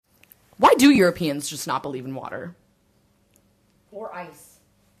Why do Europeans just not believe in water? Or ice.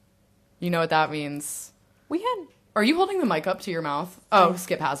 You know what that means. Are you holding the mic up to your mouth? Oh,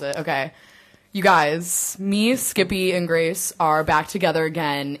 Skip has it. Okay. You guys, me, Skippy, and Grace are back together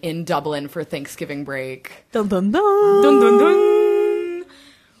again in Dublin for Thanksgiving break. Dun, dun, dun. Dun, dun, dun.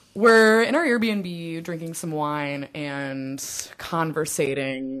 We're in our Airbnb drinking some wine and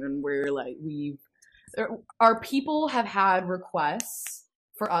conversating, and we're like, our people have had requests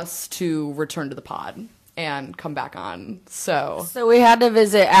for us to return to the pod and come back on. So we had to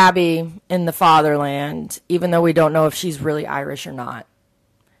visit Abby in the fatherland, even though we don't know if she's really Irish or not.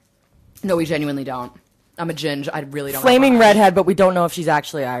 no, we genuinely don't. I'm a ginge. I really don't. Flaming redhead, but we don't know if she's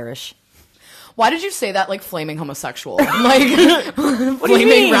actually Irish. Why did you say that like flaming homosexual? Like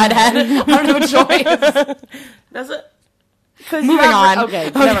flaming redhead? I don't have a choice. Does it? Moving on.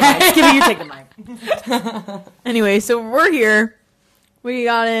 Okay, never mind. Skippy, you take the mic. Anyway, so we're here. We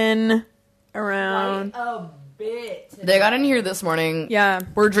got in around... a bit. They got in here this morning. Yeah.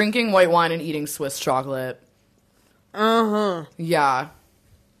 We're drinking white wine and eating Swiss chocolate. Uh-huh. Yeah.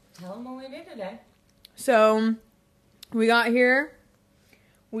 Tell them what we did today. So, we got here.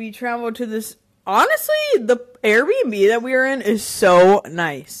 We traveled to this... Honestly, the Airbnb that we are in is so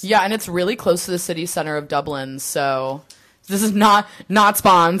nice. Yeah, and it's really close to the city center of Dublin, so this is not spons.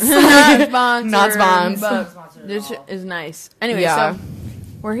 Not sponsored. Not spons. But this is nice. Anyway, Yeah. so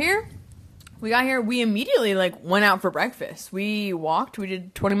we're here. We got here. We immediately went out for breakfast. We walked. We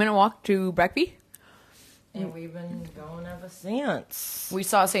did a 20-minute walk to Breakfast. And we've been going ever since. We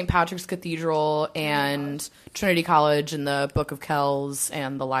saw St. Patrick's Cathedral and Trinity College and the Book of Kells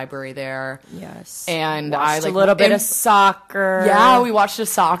and the library there. Yes. And Watched a little bit of soccer. Yeah, we watched a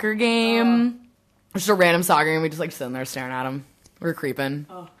soccer game. Just a random soccer game. We just sitting there staring at them. We were creeping.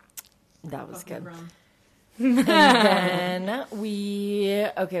 Oh, That was good. And then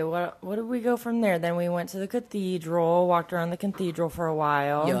what did we go from there? Then we went to the cathedral, walked around the cathedral for a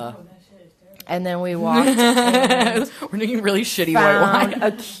while. Yeah. And then we walked and We're drinking really shitty white wine. found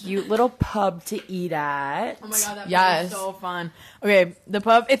a cute little pub to eat at. Oh my god, that Yes. was so fun. Okay, the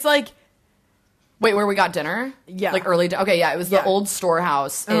pub, it's like... Wait, where we got dinner? Yeah. Okay, yeah, it was the Yeah. old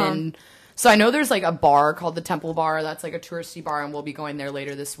storehouse in... So I know there's a bar called the Temple Bar. That's a touristy bar, and we'll be going there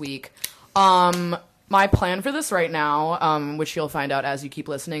later this week. My plan for this right now, which you'll find out as you keep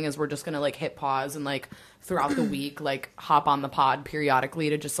listening, is we're just gonna hit pause and throughout the week hop on the pod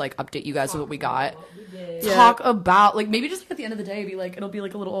periodically to just update you guys with what we got. Talk about maybe just at the end of the day it'll be a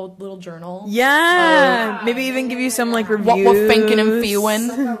little journal. Yeah. Maybe even give you some reviews. What we're thinking and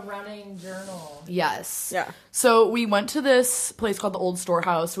feeling. A running journal. Yes. Yeah. So we went to this place called the Old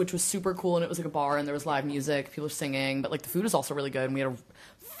Storehouse, which was super cool, and it was a bar, and there was live music, people were singing, but the food was also really good, and we had a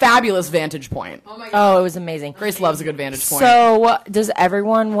fabulous vantage point. Oh my god. Oh, it was amazing. Grace loves a good vantage point. So, does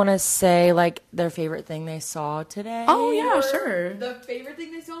everyone want to say their favorite thing they saw today? Oh yeah, sure. The favorite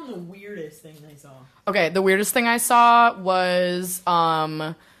thing they saw and the weirdest thing they saw. Okay, the weirdest thing I saw was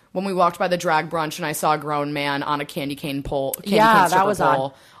when we walked by the drag brunch and I saw a grown man on a candy cane pole. Yeah, that was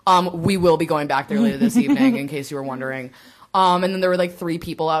pole. We will be going back there later this evening, in case you were wondering. And then there were 3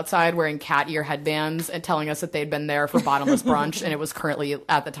 people outside wearing cat ear headbands and telling us that they'd been there for bottomless brunch, and it was currently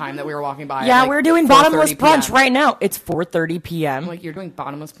at the time that we were walking by. Yeah, at, we're doing 4:30 bottomless brunch PM. right now. It's 4:30 p.m. You're doing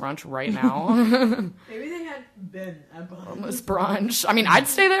bottomless brunch right now? Maybe they had been at Bottomless brunch. I mean, I'd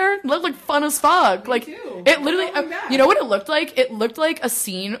stay there. It looked fun as fuck. too. It literally. Going back. You know what it looked like? It looked like a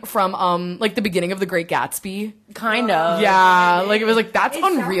scene from the beginning of The Great Gatsby. Kind of. Yeah, it was that's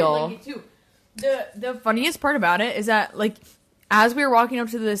unreal. The funniest part about it is that as we were walking up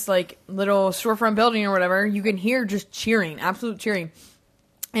to this little storefront building or whatever, you can hear just cheering, absolute cheering.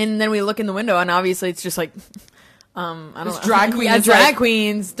 And then we look in the window, and obviously it's just I don't know, drag queens, yeah, drag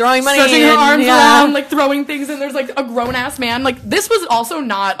queens throwing money, stretching her in, arms yeah. around, throwing things, and there's a grown ass man. This was also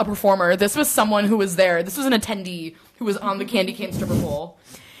not a performer. This was someone who was there. This was an attendee who was on the candy cane stripper pole.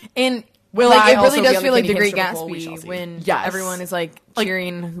 And Will it I also really be does on feel the like The candy Great cane stripper pole? We shall Gatsby see. when Yes. everyone is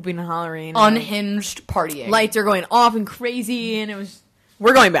cheering, hooping, and hollering. Unhinged partying. Lights are going off and crazy, and it was.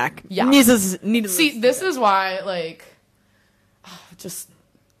 We're going back. Yeah. Needless See, this is why just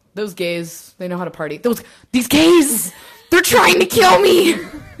those gays. They know how to party. These gays. They're trying to kill me.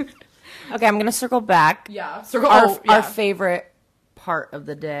 Okay, I'm gonna circle back. Yeah. Our favorite part of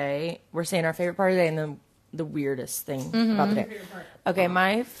the day. We're saying our favorite part of the day, and then the weirdest thing about the day. Okay,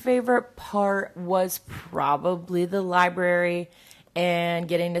 my favorite part was probably the library and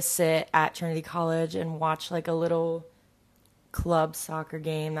getting to sit at Trinity College and watch a little club soccer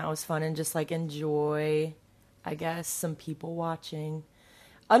game. That was fun, and just enjoy, I guess, some people watching.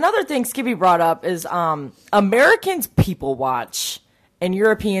 Another thing Skippy brought up is Americans people watch, and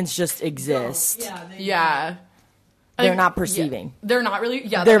Europeans just exist. Yeah. They're not perceiving. Yeah, they're not really.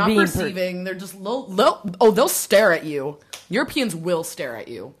 Yeah, They're they're not being perceiving. They're just they'll stare at you. Europeans will stare at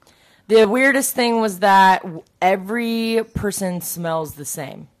you. The weirdest thing was that every person smells the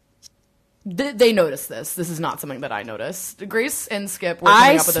same. They noticed this. This is not something that I noticed. Grace and Skip were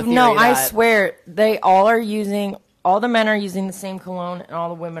coming up with a theory I swear they all are using. All the men are using the same cologne, and all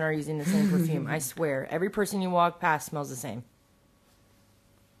the women are using the same perfume. I swear, every person you walk past smells the same.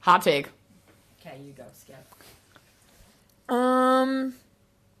 Hot take. Okay, you go, Skip.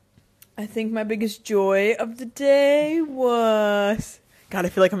 I think my biggest joy of the day was... God, I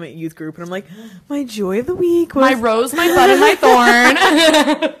feel like I'm at youth group, and I'm like, my joy of the week was... My rose, my bud, and my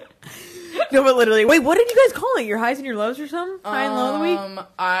thorn. No, but literally... Wait, what did you guys call it? Your highs and your lows or something? High and low of the week?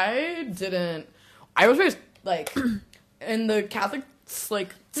 I didn't... I was raised, like, in the Catholic,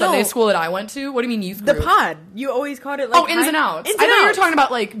 like, Sunday school that I went to. What do you mean youth group? The pod. You always called it, like... Oh, ins and outs. I thought you were talking about,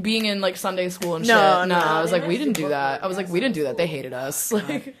 like, being in, like, Sunday school and shit. No, I was like, we didn't do that. I was like, we didn't do that. They hated us.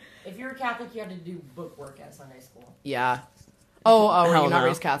 Like... If you were Catholic, you had to do book work at Sunday school. Yeah. Oh, were you not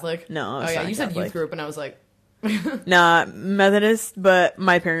raised Catholic? No. Oh, yeah, you said youth group, and I was like... Nah, Methodist, but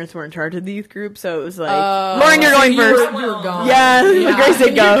my parents were in charge of the youth group, so it was like... Lauren, you're going first. You were gone. Yeah, Grace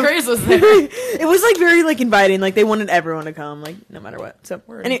did go. Grace was there. It was, like, very, like, inviting. Like, they wanted everyone to come, like, no matter what. So,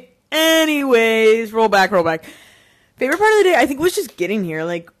 anyways, roll back. Favorite part of the day, I think, was just getting here.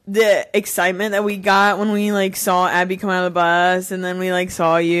 Like, the excitement that we got when we, like, saw Abby come out of the bus, and then we, like,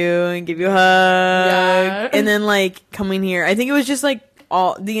 saw you and give you a hug. Yeah. And then, like, coming here. I think it was just, like,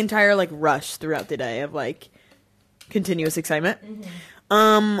 the entire, like, rush throughout the day of, like, continuous excitement.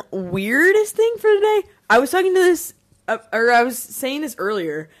 Mm-hmm. Weirdest thing for today? I was talking to this, or I was saying this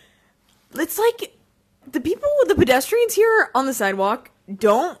earlier. It's like, the pedestrians here on the sidewalk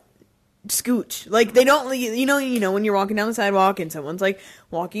don't scooch. Like, they don't, you know when you're walking down the sidewalk and someone's like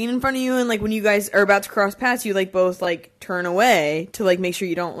walking in front of you, and like when you guys are about to cross paths, you like both like turn away to like make sure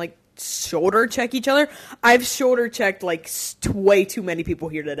you don't like shoulder check each other. I've shoulder checked like way too many people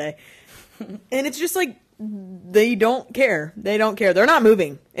here today. And it's just like, they don't care. They're not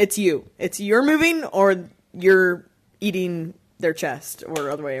moving. It's you. It's you're moving, or you're eating their chest, or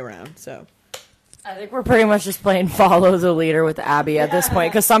other way around. So I think we're pretty much just playing follow the leader with Abby at this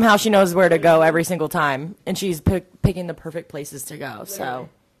point, because somehow she knows where to go every single time, and she's picking the perfect places to go. So,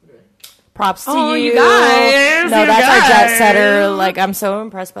 props to you guys. No, that's our jet setter. Like, I'm so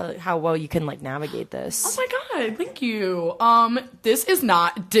impressed by how well you can like navigate this. Oh my god, thank you. This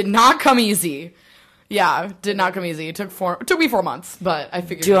did not come easy. Yeah, did not come easy. It took me 4 months, but I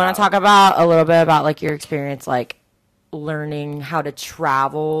figured. Do you want to talk about a little bit about like your experience, like learning how to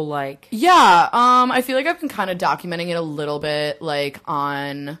travel, like? Yeah, I feel like I've been kind of documenting it a little bit, like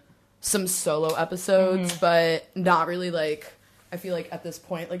on some solo episodes, but not really like. I feel like at this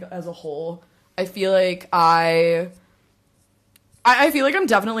point, like as a whole, I feel like I feel like I'm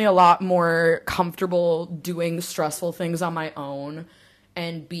definitely a lot more comfortable doing stressful things on my own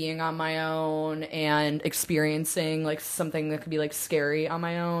and being on my own and experiencing like something that could be like scary on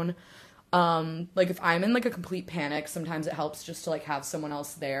my own. Like if I'm in like a complete panic, sometimes it helps just to like have someone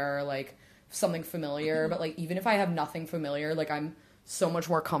else there, like something familiar. But like even if I have nothing familiar, like I'm so much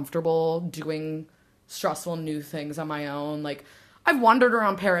more comfortable doing stressful new things on my own. Like I've wandered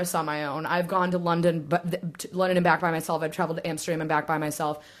around Paris on my own. I've gone to London and back by myself. I've traveled to Amsterdam and back by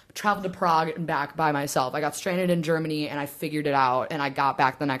myself. I've traveled to Prague and back by myself. I got stranded in Germany and I figured it out and I got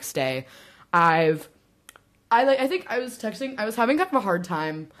back the next day. I think I was having kind of a hard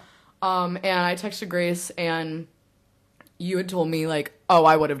time. And I texted Grace and you had told me like, oh,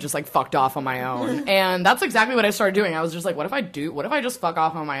 I would have just like fucked off on my own. And that's exactly what I started doing. I was just like, what if I just fuck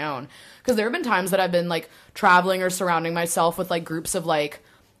off on my own? Because there have been times that I've been like traveling or surrounding myself with like groups of like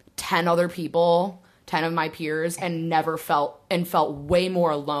 10 other people, 10 of my peers, and felt way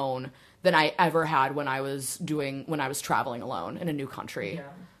more alone than I ever had when I was traveling alone in a new country. Yeah.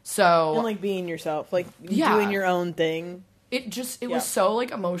 So and like being yourself, like doing your own thing. It was so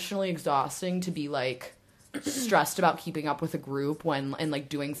like emotionally exhausting to be like stressed about keeping up with a group and like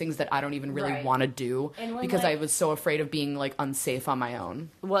doing things that I don't even really want to do because I was so afraid of being like unsafe on my own.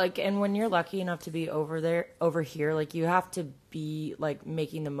 Like, and when you're lucky enough to be over here, like you have to be like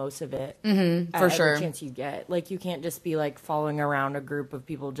making the most of it for sure. Every chance you get. Like you can't just be like following around a group of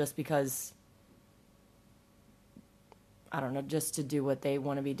people just because, I don't know, just to do what they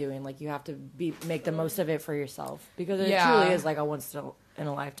want to be doing. Like you have to make the most of it for yourself because it truly is like a once in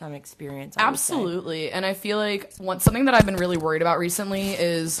a lifetime experience. Absolutely. And I feel like something that I've been really worried about recently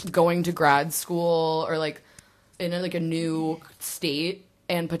is going to grad school or like in a new state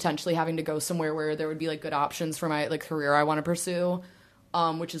and potentially having to go somewhere where there would be like good options for my like career I want to pursue.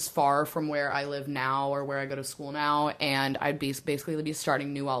 which is far from where I live now or where I go to school now, and I'd basically be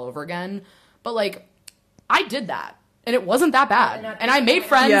starting new all over again. But, like, I did that, and it wasn't that bad. And I made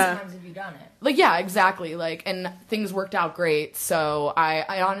friends. Yeah. Times have you done it? Like, yeah, exactly. Like, and things worked out great. So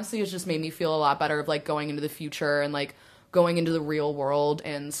I honestly, it's just made me feel a lot better of, like, going into the future and, like, going into the real world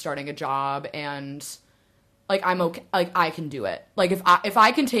and starting a job. And, like, I'm okay. Like, I can do it. Like, if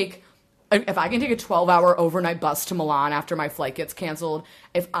I can take a 12-hour overnight bus to Milan after my flight gets canceled,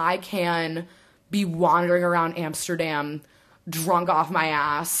 if I can be wandering around Amsterdam drunk off my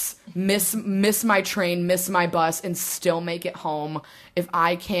ass, miss my train, miss my bus, and still make it home, if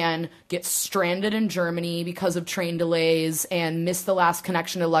I can get stranded in Germany because of train delays and miss the last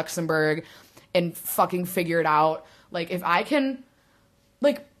connection to Luxembourg and fucking figure it out, like, if I can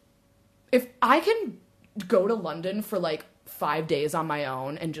go to London for, like, 5 days on my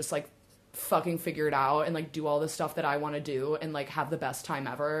own and just, like, fucking figure it out and, like, do all the stuff that I want to do and, like, have the best time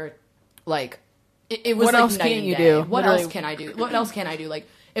ever, like, it was, what like, else night can and you day. do? What Literally. else can I do? What else can I do? Like,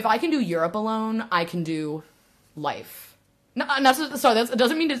 if I can do Europe alone, I can do life. That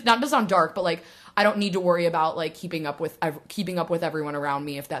doesn't mean to, not to sound dark, but, like, I don't need to worry about, like, keeping up with everyone around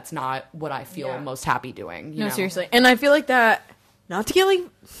me if that's not what I feel most happy doing. You know? Seriously. And I feel like that, not to get, like,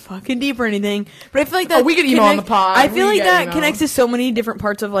 fucking deep or anything, but I feel like that... we could email on the pod. I feel like that connects to so many different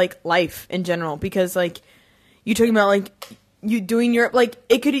parts of, like, life in general, because, like, you talking about, like, you doing your, like,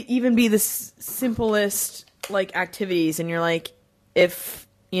 it could even be the simplest, like, activities, and you're like, if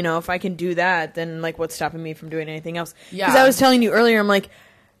I can do that, then, like, what's stopping me from doing anything else? Yeah. Because I was telling you earlier, I'm like,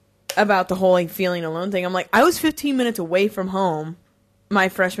 about the whole, like, feeling alone thing. I'm like, I was 15 minutes away from home my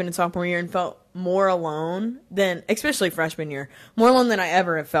freshman and sophomore year and felt more alone than, especially freshman year, more alone than I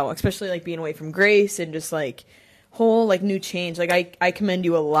ever have felt, especially, like, being away from Grace and just, like, whole, like, new change. Like, I commend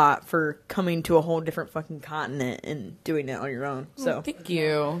you a lot for coming to a whole different fucking continent and doing it on your own. So thank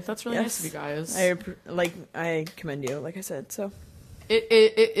you. That's really nice of you guys. I commend you, like I said. So it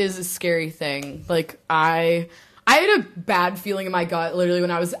is a scary thing. Like, I had a bad feeling in my gut literally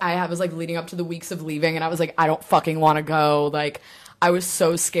when I was like leading up to the weeks of leaving, and I was like, I don't fucking want to go. Like, I was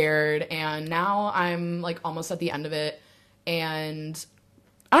so scared, and now I'm, like, almost at the end of it, and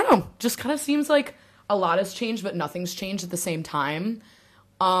I don't know, just kind of seems like a lot has changed, but nothing's changed at the same time.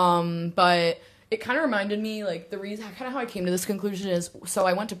 But it kind of reminded me, like, the reason, kind of how I came to this conclusion is, so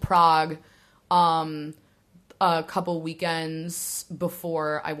I went to Prague a couple weekends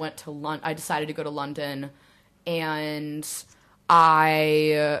before I went to London. I decided to go to London, and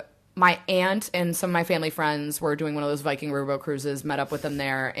my aunt and some of my family friends were doing one of those Viking riverboat cruises, met up with them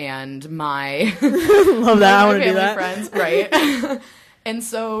there, and my love that. I want to do that. Friends, right? And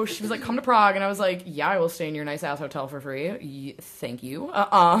so she was like, come to Prague, and I was like, yeah, I will stay in your nice ass hotel for free. Thank you.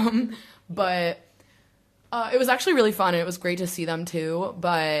 But it was actually really fun, and it was great to see them too.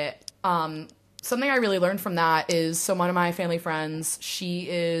 But something I really learned from that is, so one of my family friends, she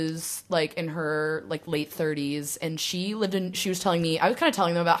is, like, in her, like, late 30s, and she was telling me, I was kind of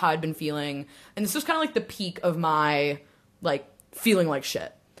telling them about how I'd been feeling, and this was kind of like the peak of my, like, feeling like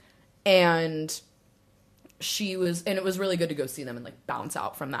shit. And it was really good to go see them and, like, bounce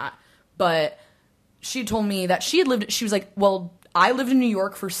out from that. But she told me that she was like, well, I lived in New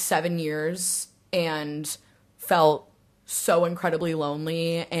York for 7 years and felt so incredibly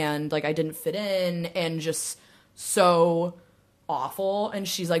lonely, and, like, I didn't fit in and just so awful. And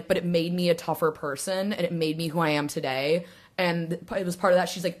she's like, but it made me a tougher person, and it made me who I am today. And it was part of that.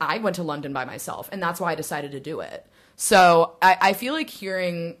 She's like, I went to London by myself, and that's why I decided to do it. So I feel like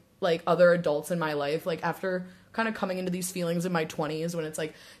hearing, like, other adults in my life, like, after kind of coming into these feelings in my 20s, when it's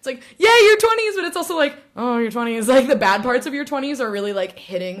like, yeah, your 20s, but it's also like, oh, your 20s, like, the bad parts of your 20s are really, like,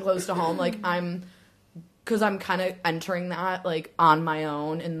 hitting close to home. Like, because I'm kind of entering that, like, on my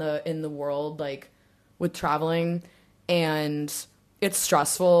own in the world, like, with traveling, and it's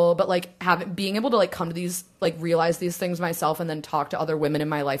stressful, but, like, being able to, like, come to these, like, realize these things myself and then talk to other women in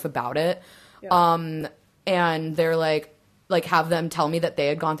my life about it. Yeah. And they're like, have them tell me that they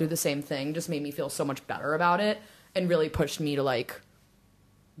had gone through the same thing just made me feel so much better about it, and really pushed me to, like,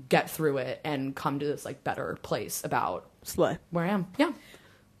 get through it and come to this, like, better place about Slay. Where I am. Yeah.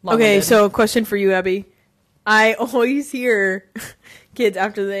 Okay, so question for you, Abby. I always hear kids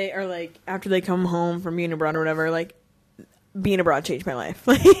after they come home from being abroad or whatever, like, being abroad changed my life.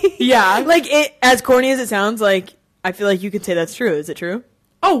 Yeah. Like, it, as corny as it sounds, like, I feel like you could say that's true. Is it true?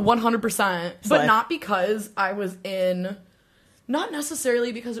 Oh, 100%. But not because I was not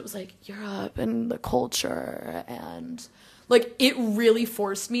necessarily because it was, like, Europe and the culture, and, like, it really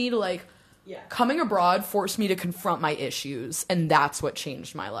forced me to, like, coming abroad forced me to confront my issues, and that's what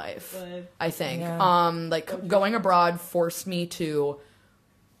changed my life. I think. Yeah. Like, going abroad forced me to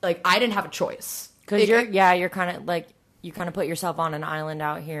like, I didn't have a choice. Because you're kind of like, you kind of put yourself on an island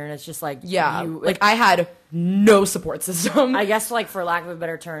out here, and it's just like, like I had no support system. I guess, like, for lack of a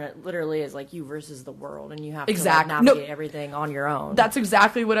better term, it literally is like you versus the world, and you have to exactly like, navigate everything on your own. That's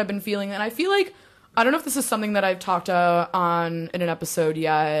exactly what I've been feeling, and I feel like, I don't know if this is something that I've talked on in an episode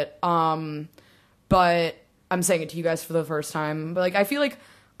yet, but I'm saying it to you guys for the first time. But, like, I feel like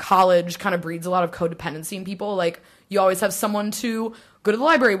college kind of breeds a lot of codependency in people. Like, you always have someone to go to the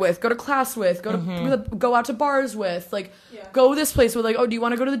library with, go to class with, go out to bars with, like, go this place with, like, oh, do you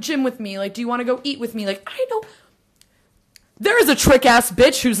want to go to the gym with me? Like, do you want to go eat with me? Like, I know there is a trick-ass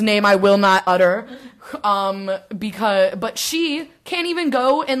bitch whose name I will not utter, but she can't even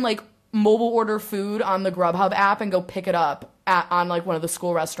go and, like, mobile order food on the Grubhub app and go pick it up on, like, one of the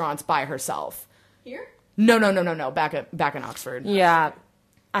school restaurants by herself. Here? No. Back in Oxford. Yeah.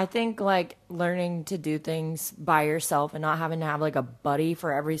 I think, like, learning to do things by yourself and not having to have, like, a buddy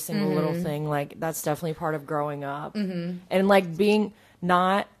for every single little thing, like, that's definitely part of growing up. And, like, being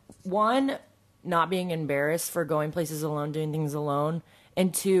not being embarrassed for going places alone, doing things alone,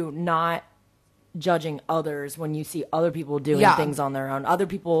 and 2, not judging others when you see other people doing things on their own, other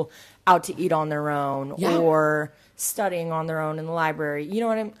people out to eat on their own, or studying on their own in the library. You know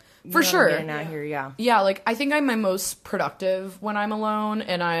what I'm... For sure. Yeah, like, I think I'm my most productive when I'm alone,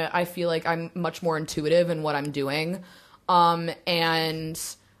 and I feel like I'm much more intuitive in what I'm doing. And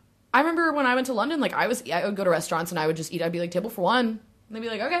I remember when I went to London, like, I would go to restaurants and I would just eat. I'd be like, table for one. And they'd be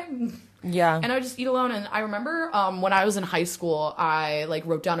like, okay. Yeah. And I would just eat alone. And I remember when I was in high school, I, like,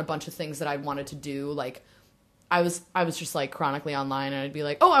 wrote down a bunch of things that I wanted to do. Like, I was just, like, chronically online, and I'd be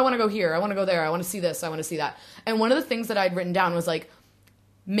like, oh, I want to go here. I want to go there. I want to see this. I want to see that. And one of the things that I'd written down was, like,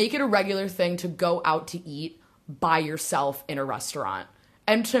 make it a regular thing to go out to eat by yourself in a restaurant.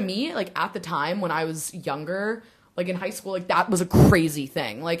 And to me, like, at the time when I was younger, like, in high school, like, that was a crazy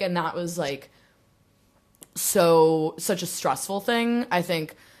thing. Like, and that was, like, such a stressful thing, I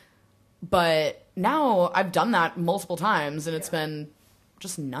think. But now I've done that multiple times, and it's been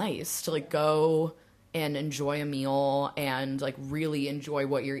just nice to, like, go and enjoy a meal and, like, really enjoy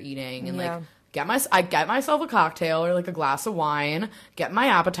what you're eating and, like, I get myself a cocktail or, like, a glass of wine, get my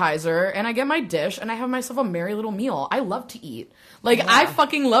appetizer, and I get my dish, and I have myself a merry little meal. I love to eat. Like, I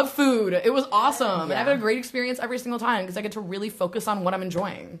fucking love food. It was awesome. And I've had a great experience every single time because I get to really focus on what I'm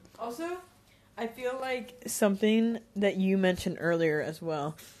enjoying. Also, I feel like something that you mentioned earlier as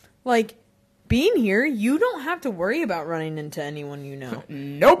well. Like, being here, you don't have to worry about running into anyone you know.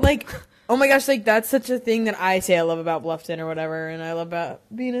 Nope. Like... Oh my gosh, like, that's such a thing that I say I love about Bluffton or whatever, and I love about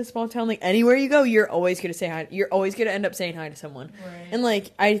being in a small town. Like, anywhere you go, you're always going to say hi. You're always going to end up saying hi to someone. Right. And,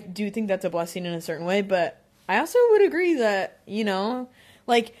 like, I do think that's a blessing in a certain way, but I also would agree that, you know,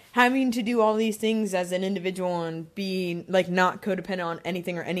 like, having to do all these things as an individual and being, like, not codependent on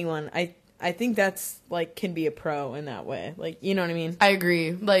anything or anyone, I think that's, like, can be a pro in that way. Like, you know what I mean? I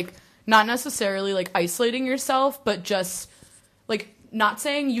agree. Like, not necessarily, like, isolating yourself, but just, like... Not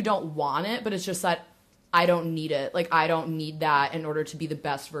saying you don't want it, but it's just that I don't need it. Like, I don't need that in order to be the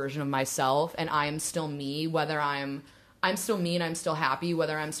best version of myself. And I am still me, whether I'm still me and I'm still happy,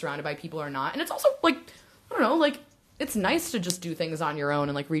 whether I'm surrounded by people or not. And it's also, like, I don't know, like, it's nice to just do things on your own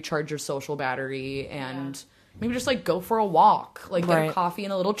and, like, recharge your social battery and maybe just, like, go for a walk. Like, get a coffee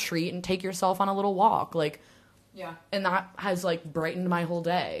and a little treat and take yourself on a little walk. Like, and that has, like, brightened my whole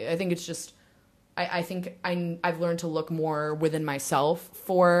day. I think it's just... I think I've learned to look more within myself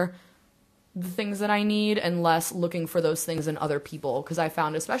for the things that I need and less looking for those things in other people. Because I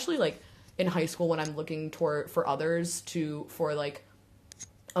found, especially, like, in high school when I'm looking for others for, like,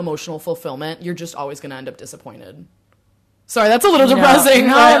 emotional fulfillment, you're just always going to end up disappointed. Sorry, that's a little depressing.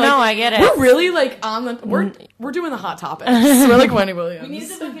 No, I get it. We're really, like, on the... We're doing the hot topics. We're like Wendy Williams. We need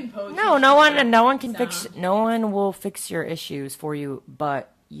to fucking post. No one can fix... No one will fix your issues for you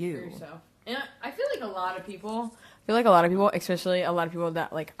but you. Yourself. And I feel like a lot of people, especially a lot of people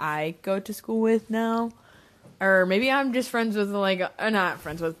that, like, I go to school with now, or maybe I'm just friends with, like, not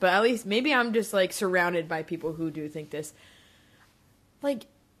friends with, but at least maybe I'm just, like, surrounded by people who do think this. Like,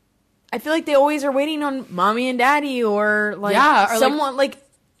 I feel like they always are waiting on mommy and daddy or, like, or someone,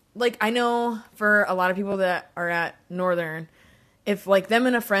 like, I know for a lot of people that are at Northern, if, like, them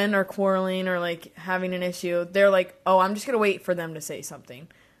and a friend are quarreling or, like, having an issue, they're like, oh, I'm just going to wait for them to say something.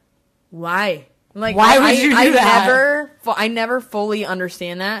 Why? Like, why would you do that? I never fully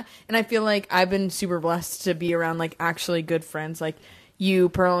understand that, and I feel like I've been super blessed to be around, like, actually good friends, like you,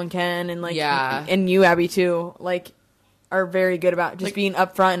 Pearl, and Ken, and, like, and you, Abby, too, like, are very good about just, like, being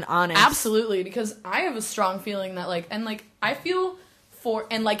upfront and honest. Absolutely, because I have a strong feeling that, like, and, like, I feel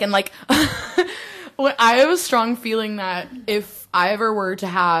I have a strong feeling that if I ever were to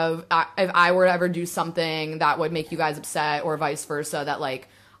have, if I were to ever do something that would make you guys upset or vice versa, that like,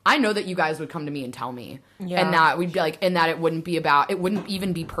 I know that you guys would come to me and tell me. Yeah. And that we'd be like, and that it wouldn't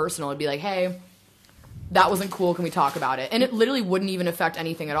even be personal. It'd be like, hey, that wasn't cool. Can we talk about it? And it literally wouldn't even affect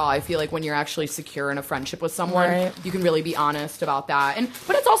anything at all. I feel like when you're actually secure in a friendship with someone, you can really be honest about that.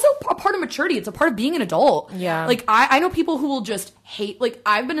 But it's also a part of maturity. It's a part of being an adult. Yeah. Like, I know people who will just hate, like,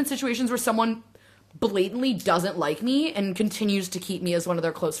 I've been in situations where someone blatantly doesn't like me and continues to keep me as one of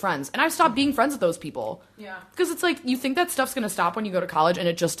their close friends. And I've stopped being friends with those people. Yeah. Because it's like, you think that stuff's going to stop when you go to college, and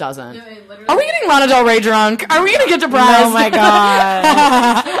it just doesn't. No, are we getting Lana Del Rey drunk? Are we going to get depressed? Oh my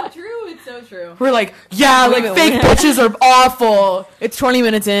God. It's so true. It's so true. We're like, yeah, like, fake bitches are awful. It's 20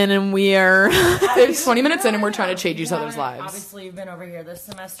 minutes in, and we are... It's 20 minutes in, and we're trying to change each other's lives. Obviously, you've been over here this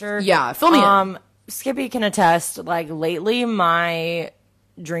semester. Yeah, fill me in. Skippy can attest, like, lately, my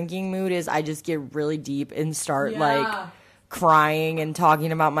drinking mood is I just get really deep and start like crying and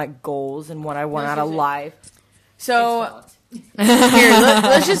talking about my goals and what I want out of life. So here,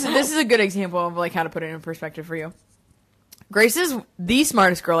 let's just, this is a good example of like how to put it in perspective for you. Grace is the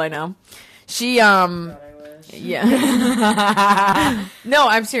smartest girl I know. She yeah. No,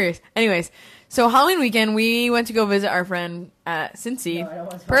 I'm serious. Anyways, so Halloween weekend we went to go visit our friend at Cincy,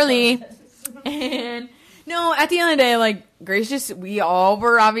 Pearly, and no, at the end of the day, like, Grace just, we all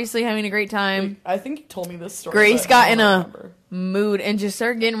were obviously having a great time. I think you told me this story. Grace got in a mood and just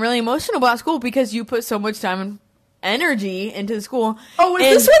started getting really emotional about school because you put so much time and energy into the school. Oh,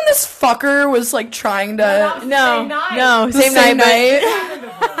 is this when this fucker was, like, trying to... Same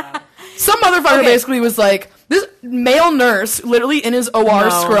night. Some motherfucker basically was like, this male nurse, literally in his OR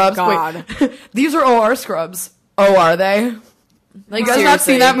scrubs. God. Wait, these are OR scrubs. Oh, are they? Like, you guys not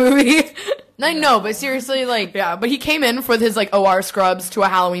seen that movie? I know, but seriously, like... Yeah, but he came in with his, like, OR scrubs to a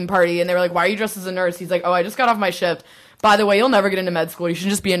Halloween party, and they were like, why are you dressed as a nurse? He's like, oh, I just got off my shift. By the way, you'll never get into med school. You should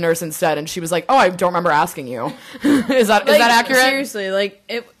just be a nurse instead. And she was like, oh, I don't remember asking you. Is that accurate? Seriously, like,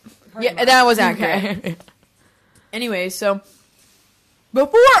 it... Yeah, that was accurate. Okay. Anyway, so...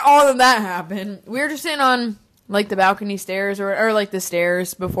 Before all of that happened, we were just sitting on, like, the balcony stairs, or like, the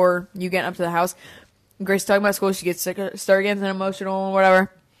stairs before you get up to the house. Grace talking about school. She gets sick, start getting emotional or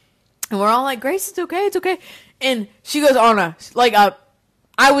whatever. And we're all like, Grace, it's okay, it's okay. And she goes on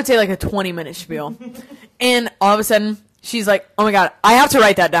I would say like a 20-minute spiel. And all of a sudden, she's like, oh my God, I have to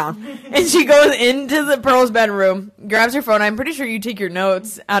write that down. And she goes into the Pearl's bedroom, grabs her phone. I'm pretty sure you take your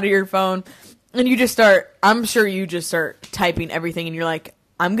notes out of your phone. And you just start, I'm sure you just start typing everything. And you're like,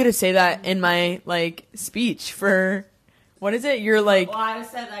 I'm going to say that in my, like, speech for, what is it? You're like. Well, I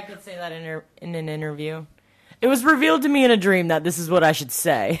said I could say that in an interview. It was revealed to me in a dream that this is what I should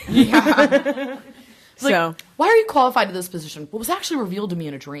say. Yeah. So, why are you qualified to this position? What was actually revealed to me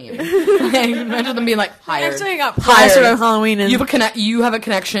in a dream? Imagine them being like, hired. Actually, I got hired on Halloween. And you have a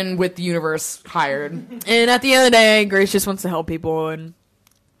connection with the universe, hired. And at the end of the day, Grace just wants to help people, and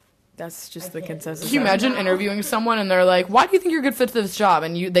that's just the consensus. Can you imagine interviewing someone and they're like, why do you think you're a good fit for this job?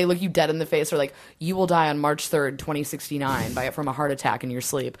 And they look you dead in the face, or like, you will die on March 3rd, 2069 from a heart attack in your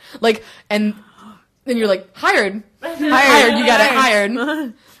sleep. Like, and you're like, hired, you got it,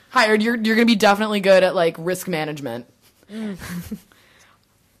 hired. Hired, you're gonna be definitely good at, like, risk management.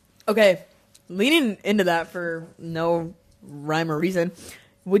 Okay, leaning into that for no rhyme or reason,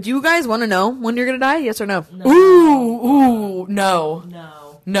 would you guys want to know when you're gonna die? Yes or no? Ooh, no.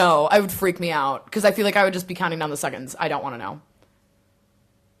 No, I would freak me out, because I feel like I would just be counting down the seconds. I don't want to know.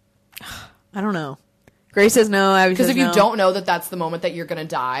 I don't know. Grace says no, Abby says no. Because if you don't know that that's the moment that you're gonna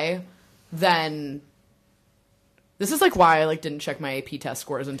die, then... This is, like, why I, like, didn't check my AP test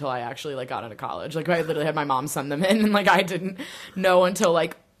scores until I actually, like, got into college. Like, I literally had my mom send them in, and, like, I didn't know until,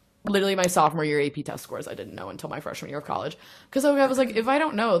 like, literally my sophomore year AP test scores. I didn't know until my freshman year of college. Because I was like, if I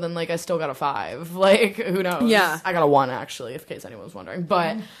don't know, then, like, I still got a 5. Like, who knows? Yeah. I got a 1, actually, in case anyone was wondering.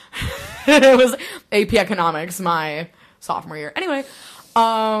 But it was AP economics my sophomore year. Anyway,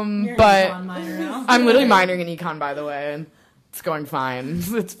 You're but an econ minor now. I'm literally minoring in econ, by the way, and it's going fine.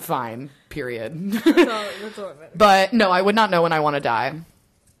 It's fine. Period. That's all But no, I would not know when I want to die.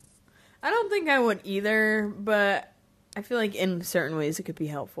 I don't think I would either, but I feel like in certain ways it could be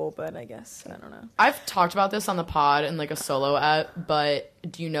helpful, but I guess, I don't know. I've talked about this on the pod in, like, a solo ep, but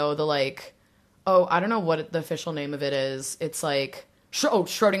do you know the, like, I don't know what the official name of it is. It's like,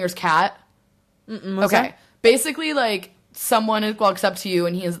 Schrodinger's cat? What's okay. that? Basically, like, someone walks up to you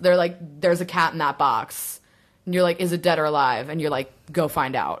and they're like, there's a cat in that box. And you're like, is it dead or alive? And you're like, go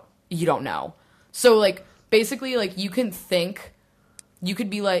find out. You don't know. So, like, basically, like, you can think, you could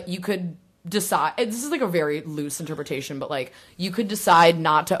be like, you could decide, this is, like, a very loose interpretation, but, like, you could decide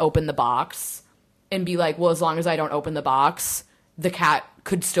not to open the box and be like, well, as long as I don't open the box, the cat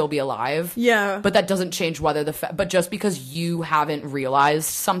could still be alive. Yeah. But that doesn't change whether but just because you haven't realized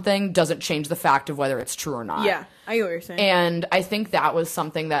something doesn't change the fact of whether it's true or not. Yeah, I get what you're saying. And I think that was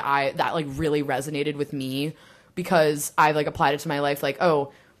something that like really resonated with me, because I like applied it to my life. Like,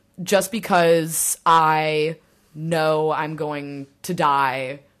 oh, just because I know I'm going to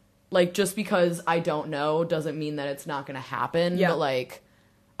die, like, just because I don't know doesn't mean that it's not going to happen. Yeah. But like,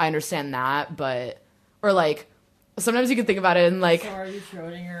 I understand that, but, or like, sometimes you can think about it and like, So are you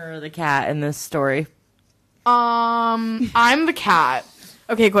Schrodinger or the cat in this story? I'm the cat.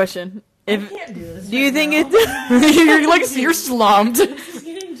 Okay, question. I can't do this. Do you think it's... you're slumped. This is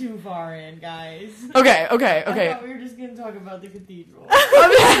getting too far in, guys. Okay. I thought we were just gonna talk about the cathedral.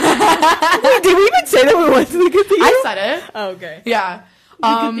 Wait, did we even say that we went to the cathedral? I said it. Oh, okay. Yeah.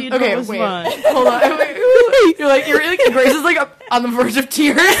 cathedral Okay, was wait. fun. Hold on. Wait. You're like, Grace is like on the verge of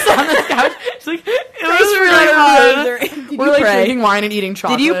tears on the couch. She's like, it was really fun. Did We're you like pray? drinking wine and eating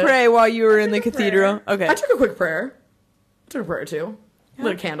chocolate. Did you pray while you were in the cathedral? Okay. I took a quick prayer. Took a prayer too.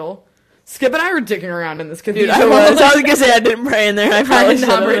 Lit a candle. Skip and I were dicking around in this Dude, cathedral. I was gonna say I didn't pray in there. I I probably did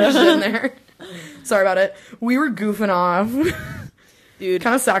not should bring have. shit in there. Sorry about it. We were goofing off. Dude,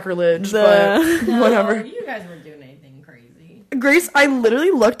 Kind of sacrilege, The- but whatever. You guys weren't doing anything crazy. Grace, I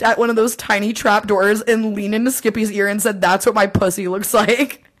literally looked at one of those tiny trap doors and leaned into Skippy's ear and said, "That's what my pussy looks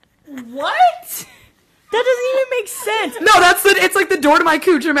like." What? That doesn't even make sense. No, it's like the door to my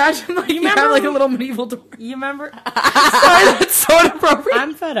cooch. Imagine like you have remember- like a little medieval door. You remember? Sorry, that's so inappropriate.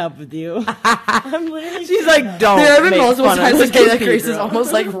 I'm fed up with you. I'm literally. she's fed like, up. don't. There have been make multiple fun of times the like that Grace has cathedral.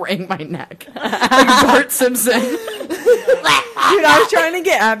 almost like wrung my neck, like Bart Simpson. Dude, I was trying to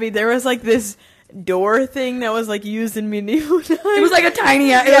get Abby. There was like this door thing that was like used in medieval times. It was like a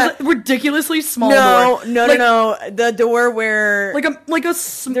tiny, it was a ridiculously small no, door. no, Like- no, no. The door where Like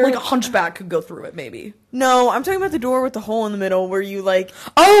a hunchback could go through it, maybe. no, I'm talking about the door with the hole in the middle where you like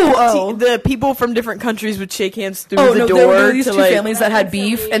Oh. the people from different countries would shake hands through Oh the no! door. There were these to, two like, families that had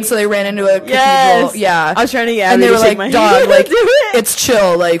beef, and so they ran into a cathedral. Yes. Yeah, I was trying to get and Abby they were to shake like, my "Dog, hand. like Do it. it's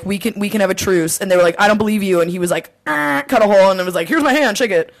chill. Like we can have a truce." And they were like, "I don't believe you." And he was like, cut a hole, and it was like, "Here's my hand,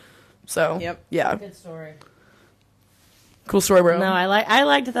 shake it." So Yep. yeah, Good story. cool story, bro. No, I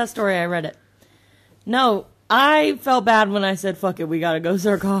liked that story. I read it. No, I felt bad when I said, "Fuck it, we gotta go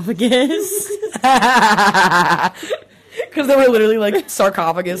sarcophagus." Because there were literally like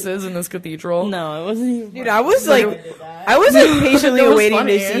sarcophaguses in this cathedral. No, it wasn't even. Dude, I was like, that. I was like patiently That was waiting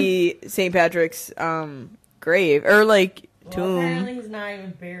funny. to see St. Patrick's grave or like Well, tomb. apparently he's not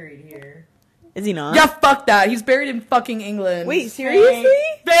even buried here. Is he not? Yeah, fuck that. He's buried in fucking England. Wait, seriously?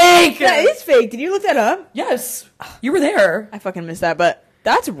 fake. That is fake. Did you look that up? Yes, you were there. I fucking missed that, but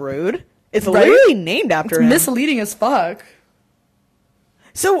that's rude. It's Right? literally named after It's him. misleading as fuck.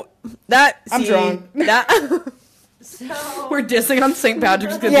 So that I'm drunk. That So We're dissing on St.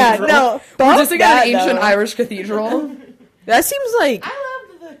 Patrick's Cathedral. Yeah, no, We're fuck dissing on that, an ancient though. Irish cathedral. that seems like I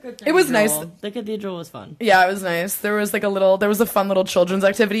loved the cathedral. It was nice. The cathedral was fun. Yeah, it was nice. There was a fun little children's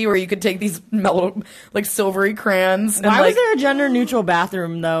activity where you could take these mellow, like silvery crayons. And, Why like, was there a gender neutral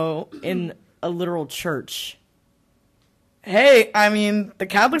bathroom though in a literal church? Hey, I mean, the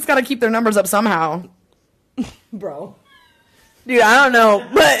Catholics got to keep their numbers up somehow. Bro. dude. I don't know,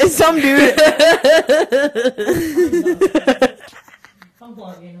 but some dude. I'm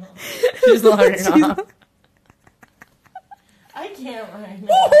logging off. She's logging off. I can't right now.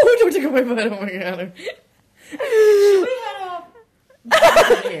 Oh, don't take away my phone. Oh my god.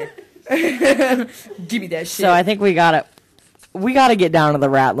 Give me that shit. So I think we gotta get down to the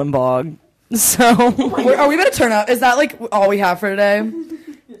Rattling Bog. So Are we gonna turn up? Is that like all we have for today?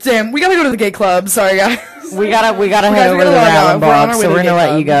 Damn, we gotta go to the gay club. Sorry, guys. we gotta head guys, we over to gotta the log Rattling off. We're on Bog. our way So to we're the gonna gay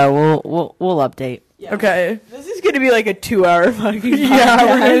let you club. go. We'll update. Okay. This is gonna be like a 2-hour fucking. Yeah, we're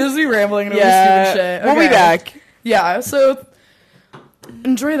gonna podcast. just be rambling and Yeah, stupid shit. we'll be Okay. back. Yeah, so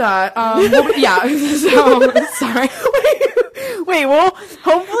enjoy that. Yeah. So sorry. Wait, well,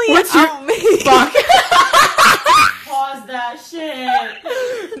 hopefully What's your- I'll make- Fuck. Pause that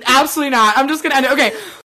shit. Absolutely not. I'm just gonna end it. Okay.